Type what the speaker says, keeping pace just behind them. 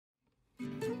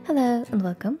Hello and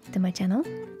welcome to my channel.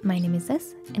 My name is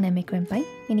Jess and I make Renpy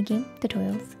minigame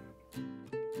tutorials.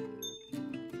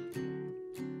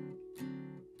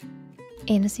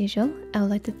 And as usual, I would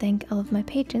like to thank all of my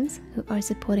patrons who are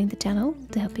supporting the channel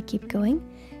to help me keep going.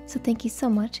 So thank you so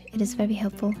much, it is very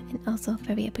helpful and also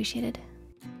very appreciated.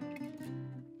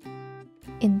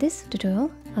 In this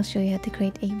tutorial, I'll show you how to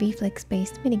create a reflex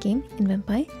based minigame in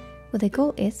Renpy, where the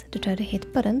goal is to try to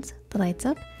hit buttons that lights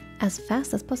up as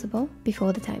fast as possible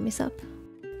before the time is up.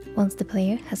 Once the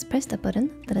player has pressed a button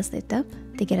that has lit up,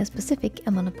 they get a specific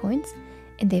amount of points,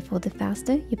 and therefore the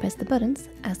faster you press the buttons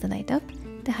as they light up,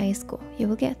 the higher score you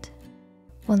will get.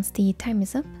 Once the time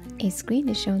is up, a screen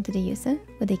is shown to the user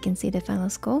where they can see the final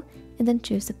score and then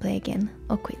choose to play again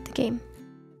or quit the game.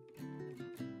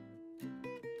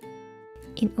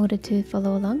 In order to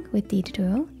follow along with the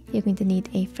tutorial, you're going to need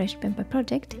a fresh Renpy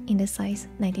project in the size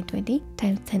 1920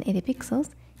 x 1080 pixels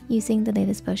using the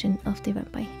latest version of the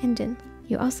Renpy engine.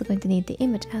 You're also going to need the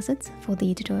image assets for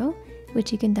the tutorial,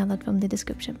 which you can download from the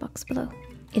description box below.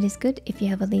 It is good if you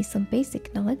have at least some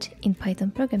basic knowledge in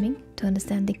Python programming to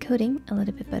understand the coding a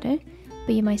little bit better,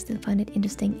 but you might still find it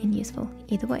interesting and useful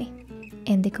either way.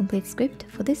 And the complete script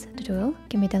for this tutorial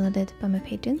can be downloaded by my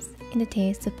patrons in the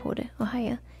tier supporter or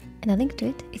higher, and a link to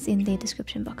it is in the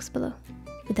description box below.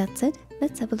 With that said,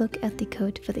 let's have a look at the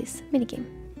code for this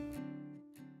minigame.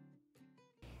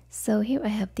 So here I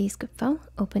have the script file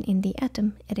open in the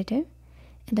Atom editor,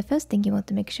 and the first thing you want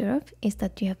to make sure of is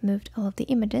that you have moved all of the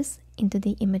images into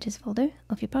the images folder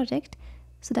of your project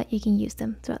so that you can use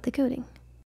them throughout the coding.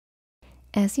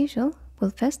 As usual,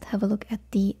 we'll first have a look at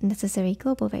the necessary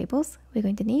global variables we're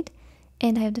going to need,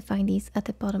 and I have defined these at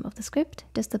the bottom of the script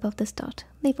just above the start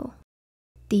label.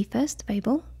 The first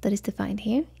variable that is defined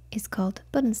here is called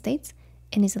button states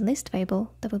and is a list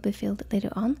variable that will be filled later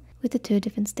on with the two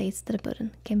different states that a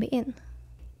button can be in.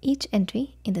 Each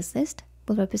entry in this list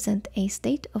will represent a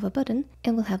state of a button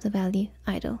and will have the value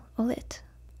idle or lit.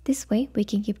 This way we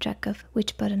can keep track of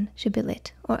which button should be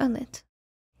lit or unlit.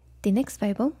 The next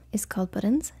variable is called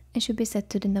buttons and should be set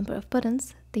to the number of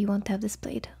buttons that you want to have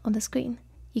displayed on the screen.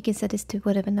 You can set this to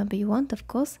whatever number you want, of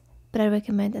course, but I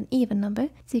recommend an even number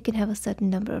so you can have a certain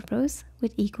number of rows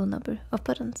with equal number of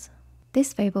buttons.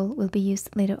 This variable will be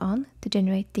used later on to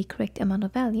generate the correct amount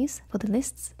of values for the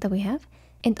lists that we have,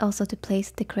 and also to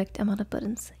place the correct amount of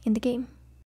buttons in the game.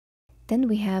 Then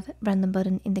we have random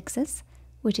button indexes,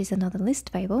 which is another list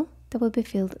variable that will be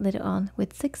filled later on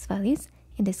with 6 values,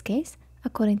 in this case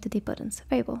according to the buttons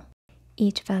variable.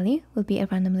 Each value will be a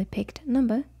randomly picked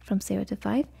number from 0 to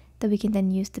 5 that we can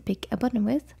then use to pick a button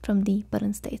with from the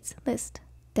button states list.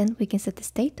 Then we can set the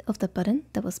state of the button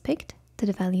that was picked to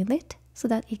the value lit so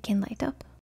that it can light up.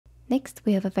 Next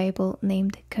we have a variable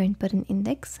named current button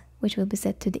index, which will be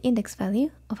set to the index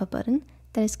value of a button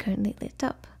that is currently lit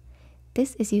up.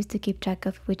 This is used to keep track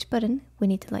of which button we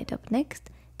need to light up next,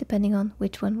 depending on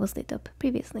which one was lit up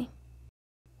previously.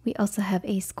 We also have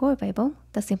a score variable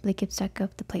that simply keeps track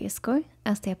of the player's score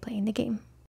as they are playing the game.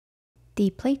 The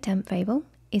playtime variable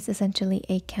is essentially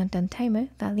a countdown timer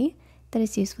value that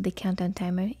is used for the countdown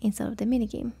timer inside of the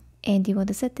minigame, and you want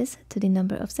to set this to the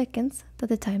number of seconds that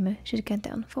the timer should count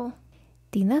down for.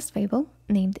 The last variable,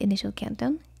 named initial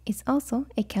countdown, is also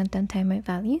a countdown timer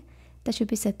value that should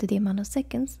be set to the amount of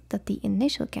seconds that the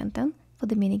initial countdown for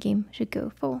the minigame should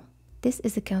go for. This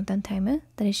is a countdown timer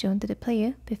that is shown to the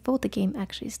player before the game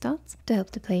actually starts to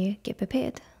help the player get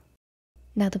prepared.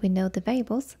 Now that we know the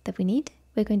variables that we need,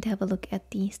 we're going to have a look at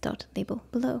the start label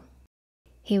below.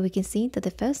 Here we can see that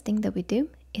the first thing that we do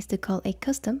is to call a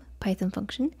custom Python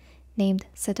function named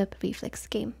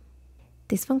setupReflexGame.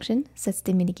 This function sets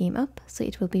the minigame up so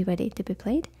it will be ready to be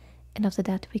played, and after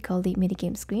that we call the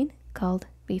minigame screen called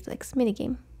reflex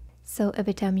minigame. So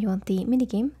every time you want the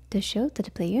minigame to show to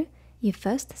the player, you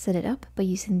first set it up by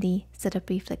using the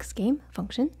setupReflexGame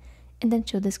function and then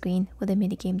show the screen where the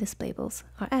minigame displayables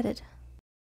are added.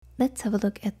 Let's have a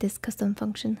look at this custom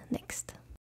function next.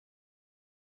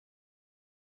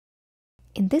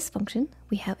 In this function,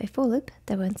 we have a for loop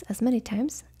that runs as many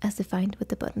times as defined with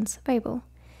the buttons variable.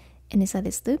 And inside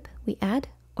this loop, we add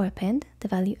or append the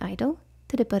value idle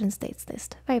to the button states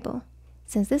list variable.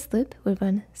 Since this loop will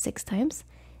run 6 times,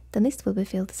 the list will be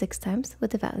filled 6 times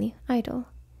with the value idle.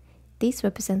 This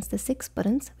represents the 6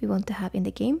 buttons we want to have in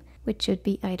the game, which should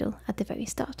be idle at the very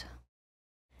start.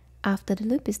 After the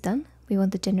loop is done, we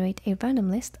want to generate a random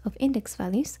list of index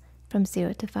values from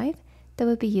 0 to 5 that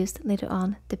will be used later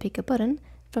on to pick a button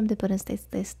from the button states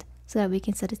list so that we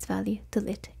can set its value to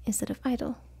lit instead of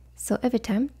idle. So every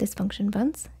time this function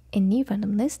runs, a new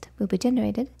random list will be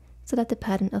generated so that the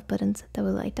pattern of buttons that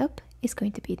will light up is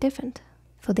going to be different.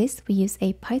 For this, we use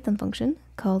a Python function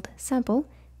called sample,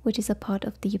 which is a part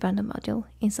of the random module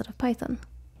inside of Python.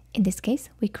 In this case,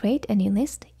 we create a new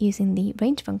list using the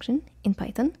range function in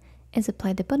Python and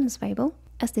supply the buttons variable,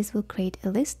 as this will create a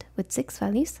list with 6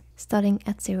 values starting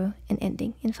at 0 and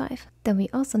ending in 5. Then we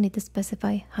also need to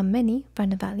specify how many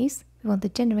random values we want to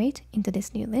generate into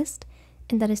this new list,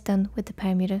 and that is done with the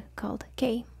parameter called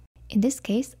k. In this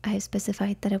case, I have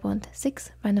specified that I want 6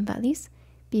 random values,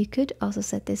 but you could also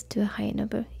set this to a higher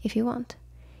number if you want.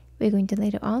 We're going to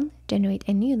later on generate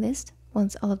a new list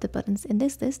once all of the buttons in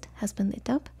this list has been lit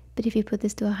up, but if you put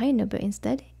this to a higher number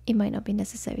instead, it might not be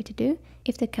necessary to do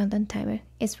if the countdown timer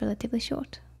is relatively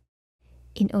short.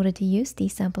 In order to use the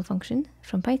sample function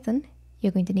from Python,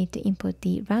 you're going to need to import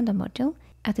the random module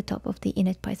at the top of the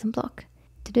init Python block.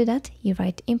 To do that, you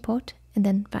write import and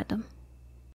then random.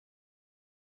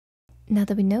 Now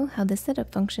that we know how the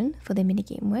setup function for the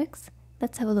minigame works,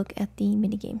 let's have a look at the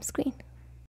minigame screen.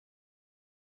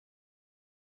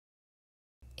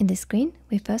 In this screen,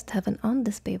 we first have an on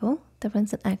displayable that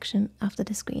runs an action after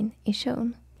the screen is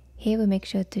shown. Here we make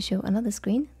sure to show another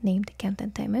screen named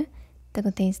countdown timer that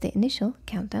contains the initial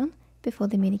countdown before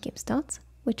the minigame starts,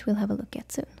 which we'll have a look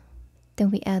at soon. Then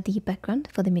we add the background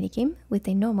for the minigame with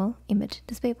a normal image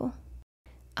displayable.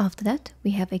 After that,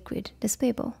 we have a grid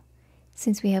displayable.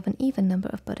 Since we have an even number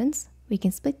of buttons, we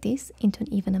can split these into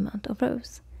an even amount of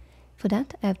rows. For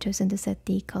that, I have chosen to set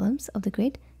the columns of the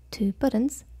grid to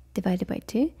buttons divided by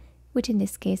 2, which in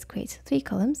this case creates 3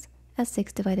 columns, as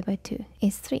 6 divided by 2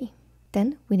 is 3.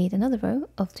 Then we need another row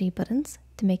of 3 buttons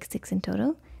to make 6 in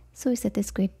total, so we set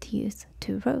this grid to use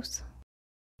 2 rows.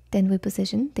 Then we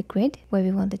position the grid where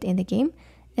we want it in the game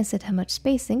and set how much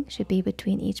spacing should be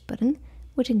between each button,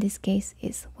 which in this case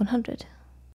is 100.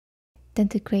 Then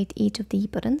to create each of the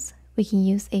buttons, we can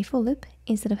use a for loop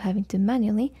instead of having to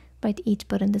manually write each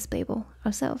button displayable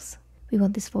ourselves. We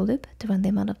want this for loop to run the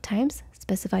amount of times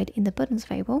specified in the buttons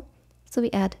variable, so we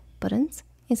add buttons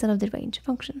instead of the range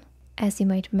function. As you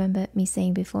might remember me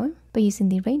saying before, by using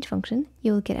the range function,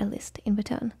 you will get a list in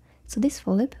return. So this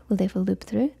for loop will therefore loop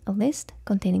through a list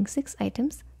containing 6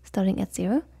 items starting at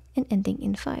 0 and ending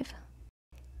in 5.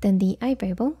 Then the I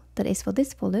variable that is for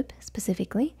this for loop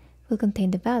specifically will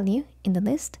contain the value in the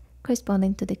list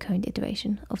corresponding to the current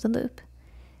iteration of the loop.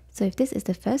 So if this is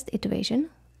the first iteration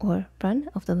or run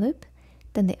of the loop,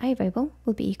 then the I variable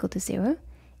will be equal to 0,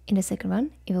 in the second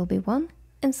run it will be 1,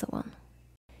 and so on.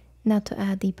 Now to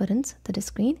add the buttons to the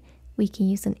screen, we can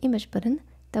use an image button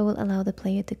that will allow the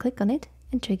player to click on it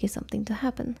and trigger something to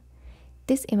happen.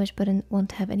 This image button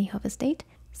won't have any hover state,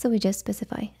 so we just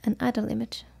specify an idle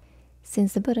image.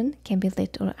 Since the button can be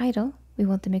lit or idle, we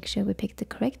want to make sure we pick the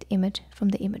correct image from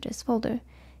the images folder.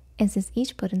 And since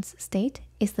each button's state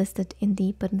is listed in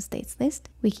the button states list,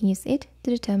 we can use it to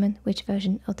determine which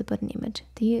version of the button image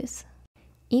to use.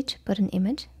 Each button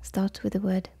image starts with the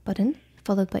word button,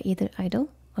 followed by either idle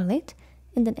or lit,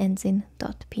 and then ends in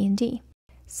 .png.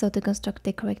 So to construct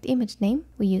the correct image name,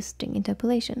 we use string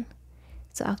interpolation.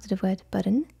 So after the word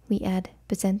button, we add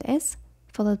 %s,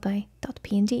 followed by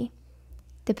 .png.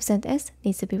 The %s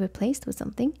needs to be replaced with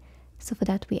something, so for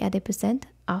that we add a %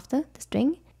 after the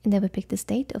string, and then we pick the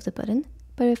state of the button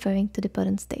by referring to the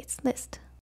button states list.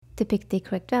 To pick the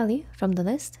correct value from the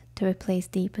list to replace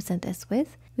the %s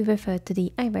with, we refer to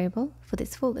the I variable for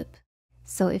this for loop.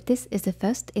 So if this is the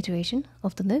first iteration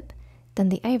of the loop, then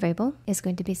the I variable is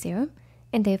going to be 0,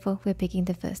 and therefore we're picking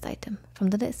the first item from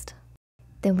the list.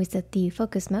 Then we set the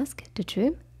focus mask to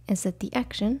true and set the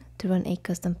action to run a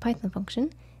custom Python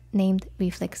function named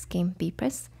reflex game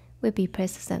bpress, where bpress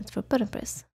stands for button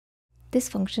press. This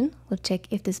function will check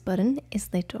if this button is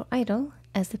lit or idle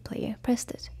as the player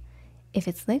pressed it. If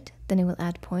it's lit, then it will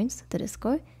add points to the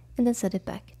score and then set it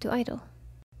back to idle.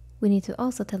 We need to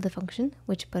also tell the function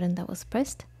which button that was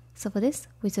pressed, so for this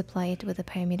we supply it with a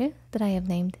parameter that I have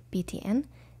named btn,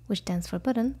 which stands for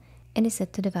button, and is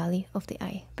set to the value of the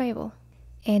I variable.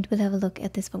 And we'll have a look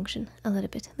at this function a little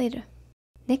bit later.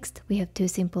 Next, we have 2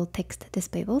 simple text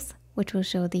displayables, which will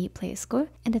show the player score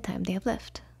and the time they have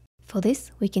left. For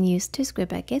this, we can use 2 square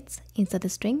brackets inside the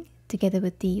string together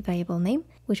with the variable name,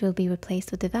 which will be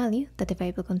replaced with the value that the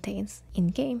variable contains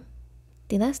in-game.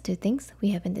 The last 2 things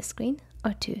we have in this screen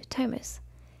are 2 timers.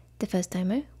 The first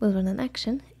timer will run an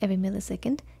action every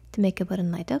millisecond to make a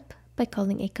button light up by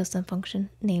calling a custom function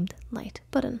named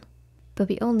lightButton. But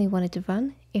we only want it to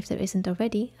run if there isn't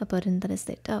already a button that is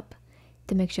lit up.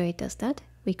 To make sure it does that,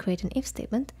 we create an if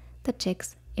statement that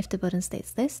checks if the button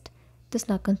states list does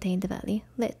not contain the value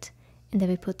lit, and then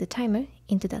we put the timer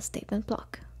into that statement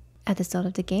block. At the start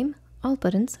of the game, all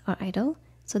buttons are idle,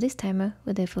 so this timer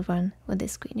will therefore run when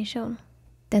this screen is shown.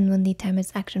 Then when the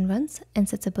timer's action runs and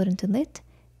sets a button to lit,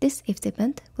 this if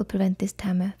statement will prevent this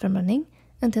timer from running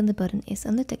until the button is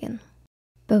unlit again.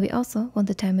 But we also want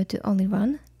the timer to only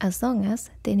run as long as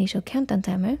the initial countdown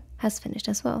timer has finished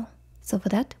as well. So for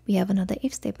that, we have another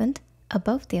if statement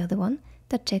above the other one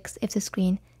that checks if the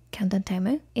screen countdown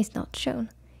timer is not shown.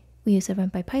 We use a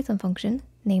Renpy Python function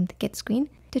named getScreen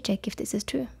to check if this is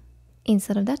true.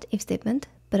 Inside of that if statement,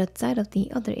 but outside of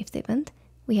the other if statement,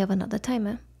 we have another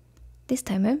timer. This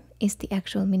timer is the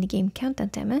actual minigame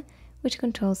countdown timer, which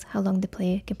controls how long the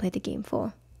player can play the game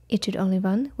for. It should only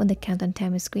run when the countdown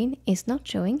timer screen is not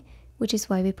showing, which is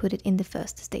why we put it in the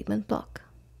first statement block.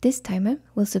 This timer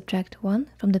will subtract 1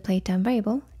 from the playtime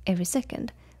variable every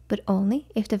second, but only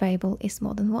if the variable is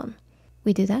more than 1.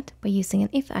 We do that by using an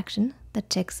if action that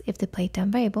checks if the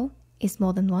playtime variable is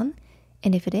more than 1,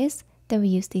 and if it is, then we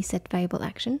use the setVariable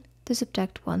action to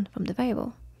subtract 1 from the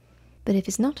variable. But if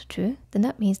it's not true, then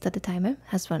that means that the timer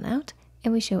has run out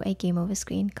and we show a game over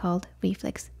screen called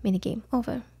reflex minigame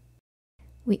over.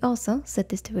 We also set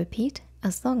this to repeat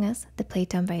as long as the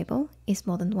playtime variable is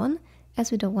more than 1,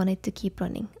 as we don't want it to keep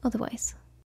running otherwise.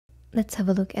 Let's have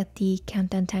a look at the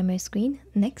countdown timer screen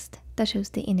next that shows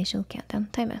the initial countdown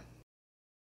timer.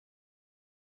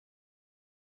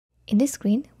 In this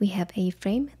screen, we have a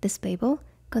frame displayable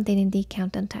containing the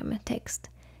countdown timer text.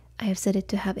 I have set it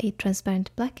to have a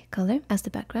transparent black color as the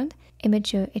background and made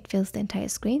sure it fills the entire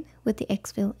screen with the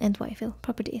X-fill and Y-fill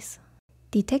properties.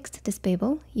 The text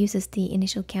displayable uses the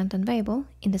initial countdown variable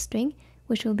in the string,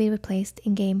 which will be replaced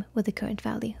in-game with the current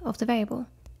value of the variable.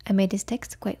 I made this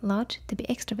text quite large to be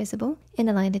extra visible and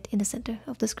aligned it in the center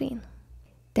of the screen.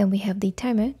 Then we have the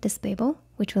timer displayable,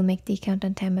 which will make the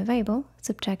countdown timer variable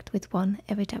subtract with 1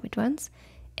 every time it runs,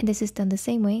 and this is done the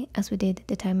same way as we did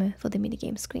the timer for the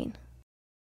minigame screen.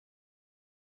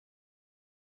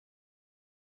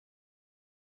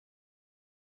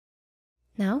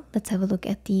 Now let's have a look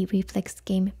at the reflex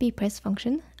game bpress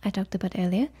function I talked about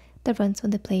earlier that runs when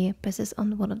the player presses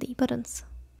on one of the buttons.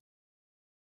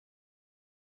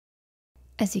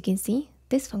 As you can see,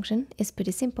 this function is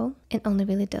pretty simple and only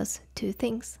really does two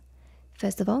things.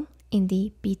 First of all, in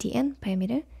the btn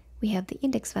parameter, we have the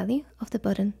index value of the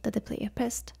button that the player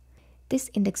pressed. This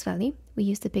index value we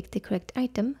use to pick the correct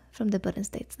item from the button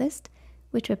states list,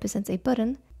 which represents a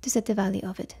button, to set the value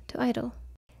of it to idle.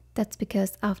 That's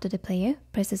because after the player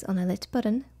presses on a lit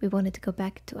button, we want it to go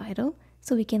back to idle,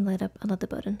 so we can light up another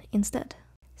button instead.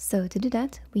 So to do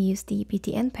that, we use the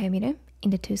btn parameter in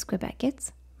the 2 square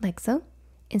brackets, like so,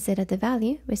 and say that the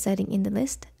value residing in the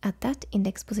list at that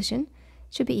index position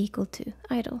should be equal to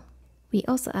idle. We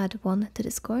also add 1 to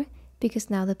the score, because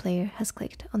now the player has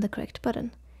clicked on the correct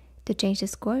button. To change the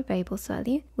score variable's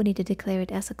value, we need to declare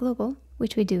it as a global,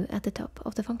 which we do at the top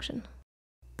of the function.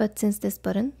 But since this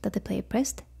button that the player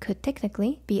pressed could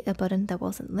technically be a button that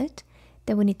wasn't lit,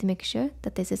 then we need to make sure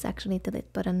that this is actually the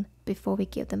lit button before we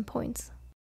give them points.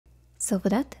 So for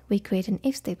that, we create an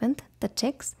if statement that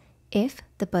checks if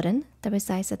the button that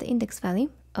resides at the index value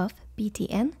of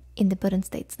btn in the button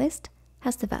states list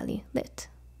has the value lit.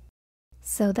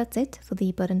 So that's it for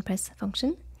the button press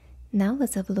function. Now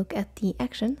let's have a look at the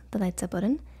action that lights a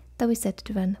button that we set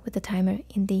to run with the timer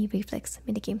in the reflex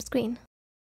minigame screen.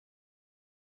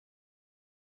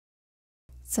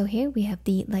 So here we have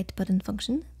the light button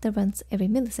function that runs every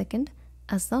millisecond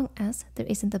as long as there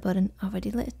isn't a button already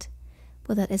lit.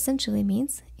 What that essentially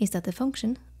means is that the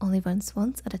function only runs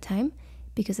once at a time,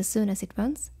 because as soon as it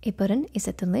runs, a button is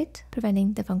set to lit,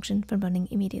 preventing the function from running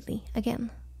immediately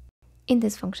again. In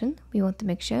this function, we want to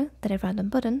make sure that a random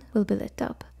button will be lit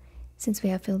up. Since we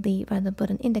have filled the random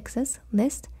button indexes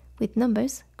list with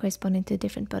numbers corresponding to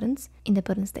different buttons in the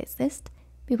button states list,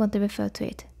 we want to refer to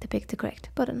it to pick the correct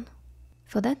button.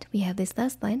 For that, we have this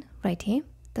last line right here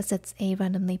that sets a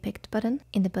randomly picked button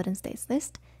in the button states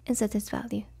list and sets its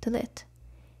value to lit.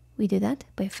 We do that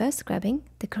by first grabbing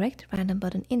the correct random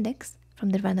button index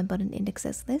from the random button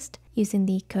indexes list using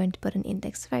the current button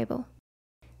index variable.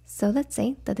 So let's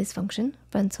say that this function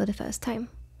runs for the first time.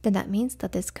 Then that means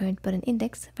that this current button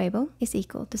index variable is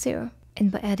equal to 0.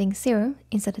 And by adding 0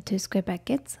 inside the 2 square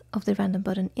brackets of the random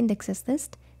button indexes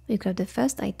list, we grab the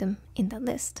first item in that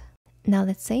list. Now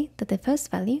let's say that the first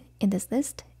value in this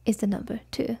list is the number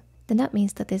 2. Then that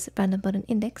means that this random button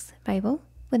index variable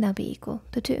will now be equal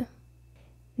to 2.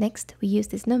 Next, we use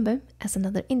this number as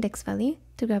another index value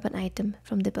to grab an item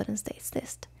from the button states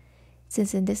list.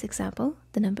 Since in this example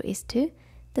the number is 2,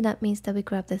 then that means that we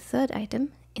grab the third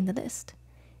item in the list.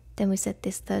 Then we set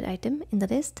this third item in the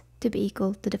list to be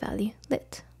equal to the value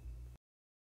lit.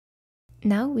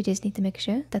 Now we just need to make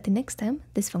sure that the next time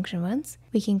this function runs,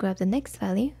 we can grab the next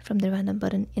value from the random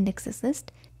button indexes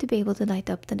list to be able to light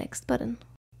up the next button.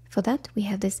 For that, we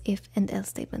have this if and else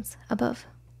statements above.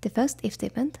 The first if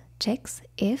statement checks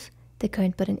if the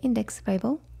current button index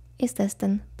variable is less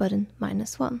than button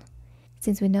minus 1.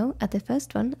 Since we know at the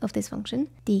first run of this function,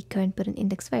 the current button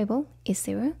index variable is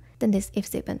 0, then this if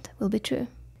statement will be true.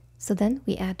 So then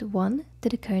we add 1 to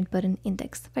the current button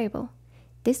index variable.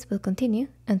 This will continue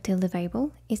until the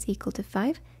variable is equal to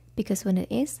 5, because when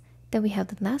it is, then we have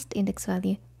the last index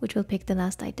value, which will pick the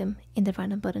last item in the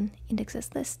random button indexes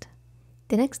list.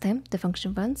 The next time the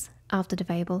function runs, after the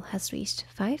variable has reached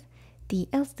 5, the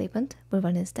else statement will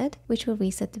run instead, which will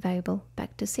reset the variable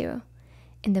back to 0.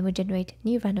 And then we generate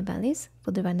new random values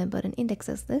for the random button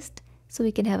indexes list, so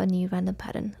we can have a new random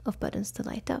pattern of buttons to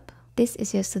light up. This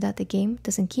is just so that the game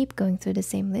doesn't keep going through the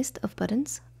same list of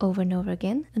buttons over and over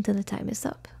again until the time is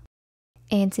up.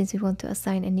 And since we want to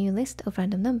assign a new list of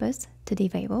random numbers to the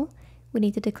variable, we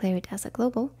need to declare it as a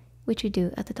global, which we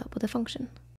do at the top of the function.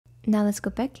 Now let's go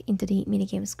back into the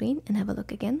minigame screen and have a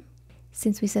look again.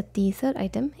 Since we set the third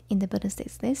item in the button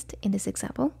states list in this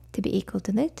example to be equal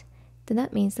to lit, then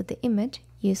that means that the image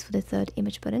used for the third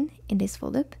image button in this for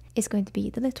loop is going to be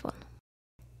the lit one.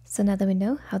 So now that we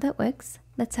know how that works,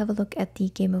 let's have a look at the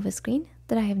game over screen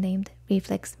that I have named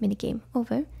reflex minigame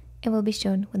over and will be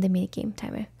shown when the minigame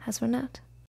timer has run out.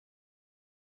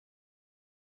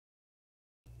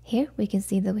 Here we can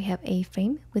see that we have a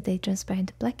frame with a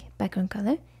transparent black background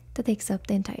color that takes up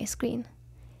the entire screen.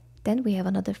 Then we have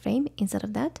another frame inside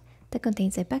of that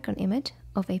contains a background image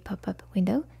of a pop-up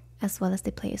window, as well as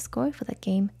the player score for that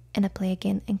game and a play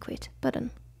again and quit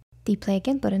button. The play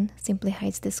again button simply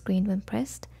hides the screen when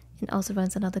pressed and also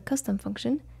runs another custom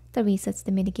function that resets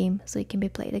the minigame so it can be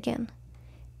played again.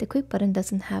 The quit button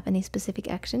doesn't have any specific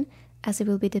action, as it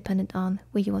will be dependent on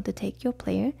where you want to take your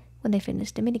player when they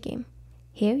finish the minigame.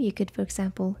 Here you could, for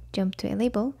example, jump to a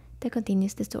label that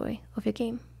continues the story of your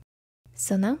game.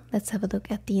 So now let's have a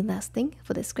look at the last thing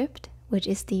for the script, which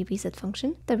is the reset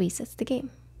function that resets the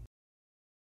game.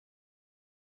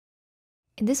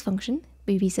 In this function,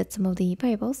 we reset some of the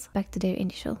variables back to their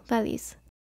initial values.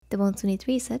 The ones we need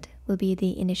to reset will be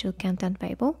the initial countdown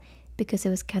variable. Because it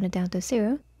was counted down to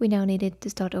 0, we now need it to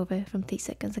start over from 3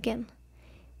 seconds again.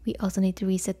 We also need to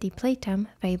reset the playtime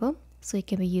variable so it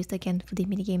can be used again for the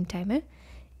minigame timer,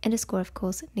 and the score of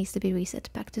course needs to be reset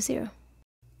back to 0.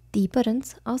 The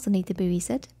buttons also need to be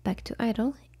reset back to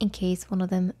idle in case one of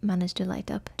them managed to light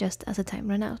up just as the time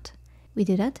ran out. We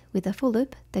do that with a for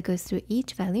loop that goes through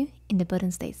each value in the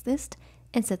button states list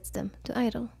and sets them to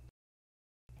idle.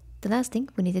 The last thing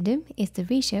we need to do is to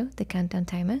reshow the countdown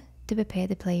timer to prepare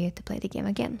the player to play the game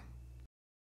again.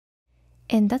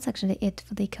 And that's actually it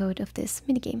for the code of this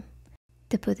minigame.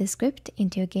 To put this script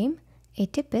into your game, a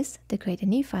tip is to create a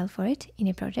new file for it in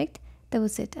your project that will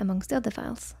sit amongst the other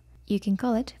files. You can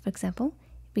call it, for example,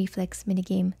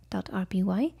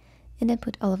 reflexminigame.rpy, and then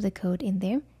put all of the code in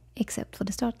there, except for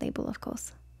the start label, of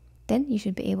course. Then you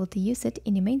should be able to use it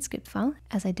in your main script file,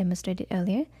 as I demonstrated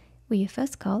earlier, where you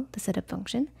first call the setup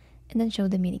function and then show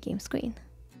the minigame screen.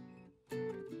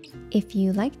 If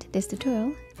you liked this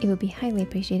tutorial, it would be highly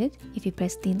appreciated if you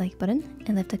pressed the like button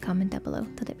and left a comment down below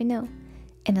to let me know.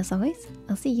 And as always,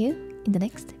 I'll see you in the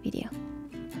next video.